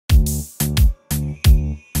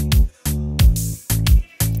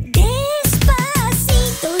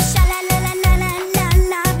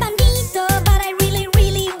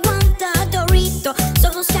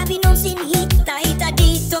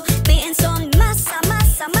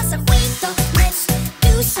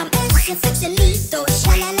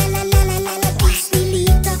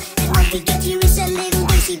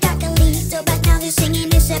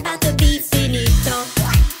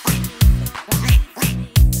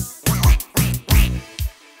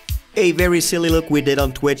A very silly look we did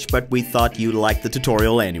on Twitch, but we thought you'd like the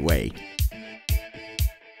tutorial anyway.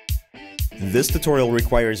 This tutorial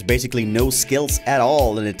requires basically no skills at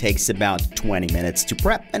all, and it takes about 20 minutes to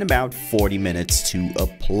prep and about 40 minutes to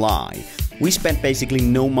apply. We spent basically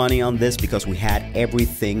no money on this because we had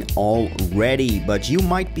everything already, but you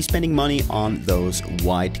might be spending money on those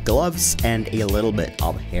white gloves and a little bit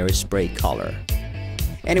of hairspray color.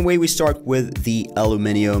 Anyway, we start with the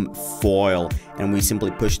aluminum foil, and we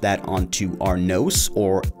simply push that onto our nose,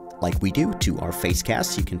 or like we do to our face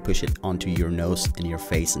cast. You can push it onto your nose and your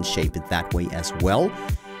face and shape it that way as well,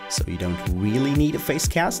 so you don't really need a face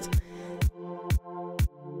cast.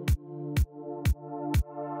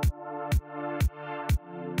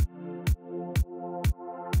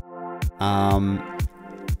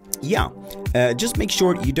 Just make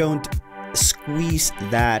sure you don't squeeze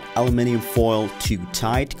that aluminum foil too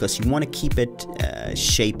tight, because you want to keep it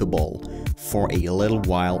shapeable for a little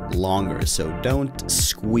while longer. So don't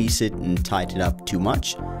squeeze it and tighten it up too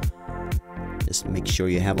much. Just make sure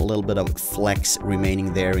you have a little bit of flex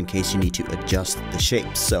remaining there in case you need to adjust the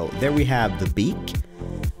shape. So there we have the beak,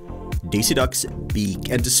 Daisy Duck's beak,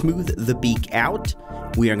 and to smooth the beak out,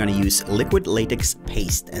 we are going to use liquid latex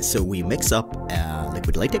paste. And so we mix up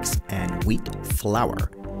liquid latex and wheat flour.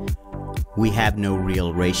 We have no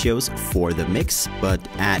real ratios for the mix, but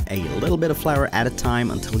add a little bit of flour at a time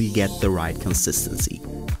until you get the right consistency.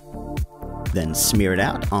 Then smear it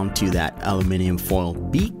out onto that aluminum foil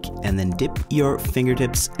beak, and then dip your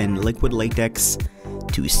fingertips in liquid latex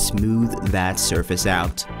to smooth that surface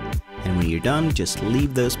out. And when you're done, just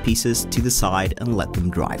leave those pieces to the side and let them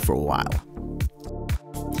dry for a while.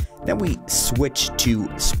 Then we switch to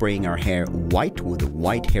spraying our hair white with a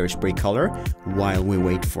white hairspray color while we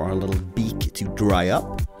wait for our little beak to dry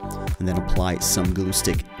up, and then apply some glue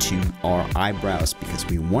stick to our eyebrows because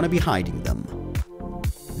we want to be hiding them.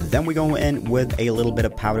 Then we go in with a little bit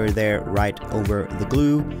of powder there right over the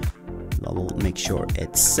glue. We'll make sure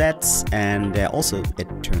it sets, and also it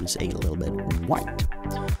turns a little bit white.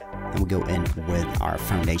 Then we go in with our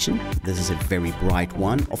foundation. This is a very bright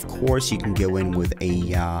one. Of course, you can go in with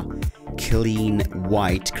a clean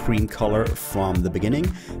white cream color from the beginning,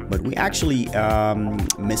 but we actually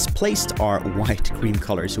misplaced our white cream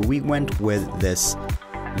color. So we went with this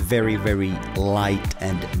very, very light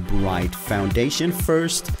and bright foundation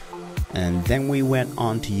first, and then we went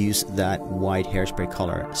on to use that white hairspray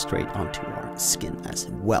color straight onto our skin as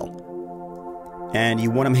well. And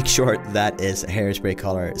you want to make sure that is hairspray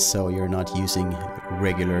color, so you're not using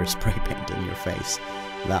regular spray paint in your face.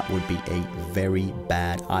 That would be a very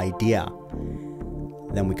bad idea.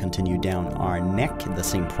 Then we continue down our neck, the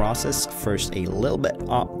same process. First a little bit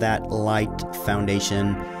of that light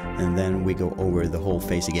foundation, and then we go over the whole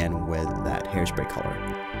face again with that hairspray color.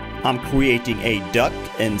 I'm creating a duck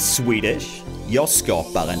in Swedish. Jag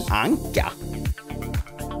skapar en anka.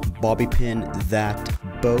 Bobby pin that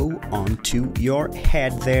bow onto your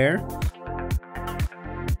head there.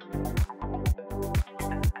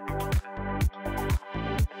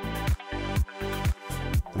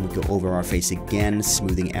 And we go over our face again,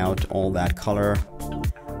 smoothing out all that color,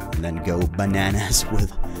 and then go bananas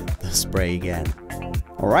with the spray again.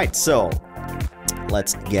 Alright, so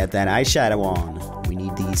let's get that eyeshadow on. We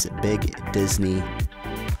need these big Disney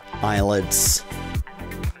eyelids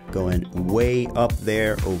going way up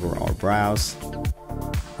there over our brows,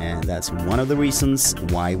 and that's one of the reasons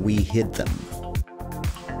why we hid them.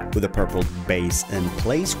 With a purple base in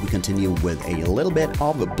place, we continue with a little bit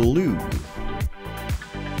of blue,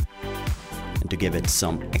 and to give it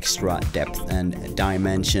some extra depth and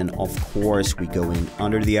dimension, of course, we go in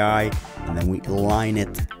under the eye, and then we line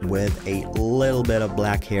it with a little bit of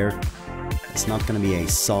black hair. It's not going to be a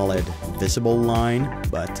solid visible line,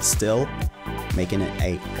 but still making it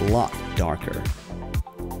a lot darker.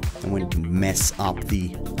 And we need to mess up the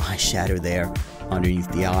eyeshadow there underneath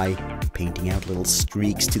the eye, painting out little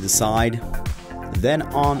streaks to the side. Then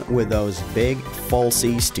on with those big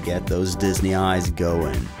falsies to get those Disney eyes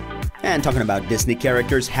going. And talking about Disney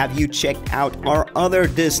characters, have you checked out our other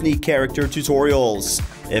Disney character tutorials?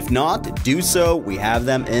 If not, do so. We have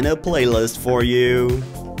them in a playlist for you.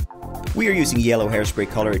 We are using yellow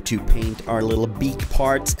hairspray color to paint our little beak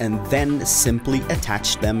parts and then simply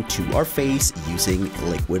attach them to our face using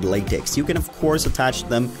liquid latex. You can of course attach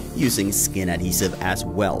them using skin adhesive as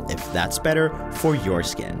well if that's better for your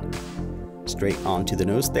skin. Straight onto the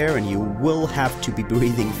nose there, and you will have to be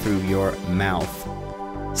breathing through your mouth.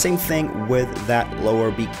 Same thing with that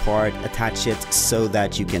lower beak part, attach it so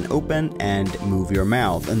that you can open and move your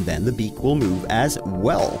mouth, and then the beak will move as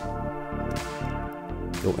well.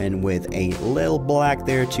 Go in with a little black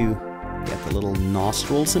there to Get the little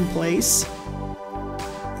nostrils in place.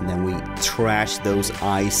 And then we trash those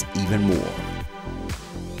eyes even more.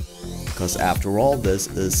 Because after all, this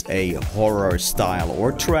is a horror style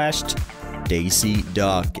or trashed Daisy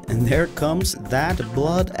Duck. And there comes that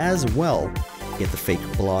blood as well. Get the fake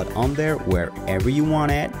blood on there wherever you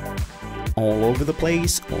want it. All over the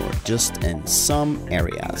place or just in some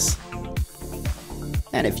areas.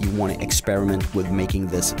 And if you want to experiment with making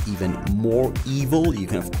this even more evil, you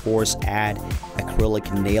can of course add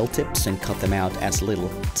acrylic nail tips and cut them out as little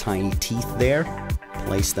tiny teeth there.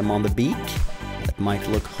 Place them on the beak. That might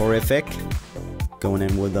look horrific. Going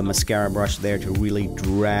in with a mascara brush there to really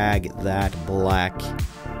drag that black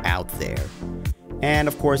out there. And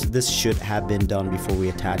of course this should have been done before we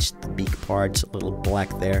attached the beak parts, a little black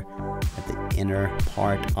there at the inner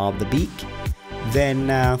part of the beak. Then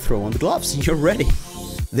throw on the gloves, you're ready.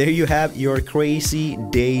 There you have your crazy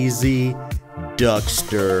Daisy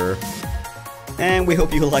Duckster. And we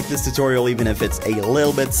hope you like this tutorial, even if it's a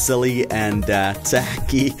little bit silly and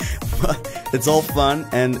tacky. But it's all fun,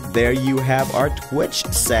 and there you have our Twitch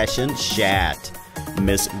session chat.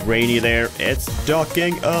 Miss Rainy there, it's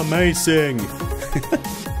ducking amazing.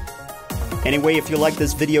 Anyway, if you like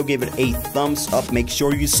this video, give it a thumbs up. Make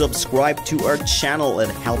sure you subscribe to our channel. It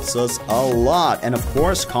helps us a lot. And of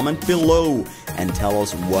course, comment below and tell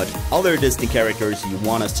us what other Disney characters you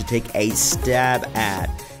want us to take a stab at.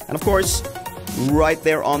 And of course, right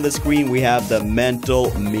there on the screen, we have the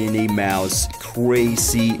mental Minnie Mouse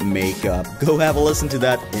crazy makeup. Go have a listen to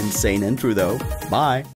that insane intro though. Bye.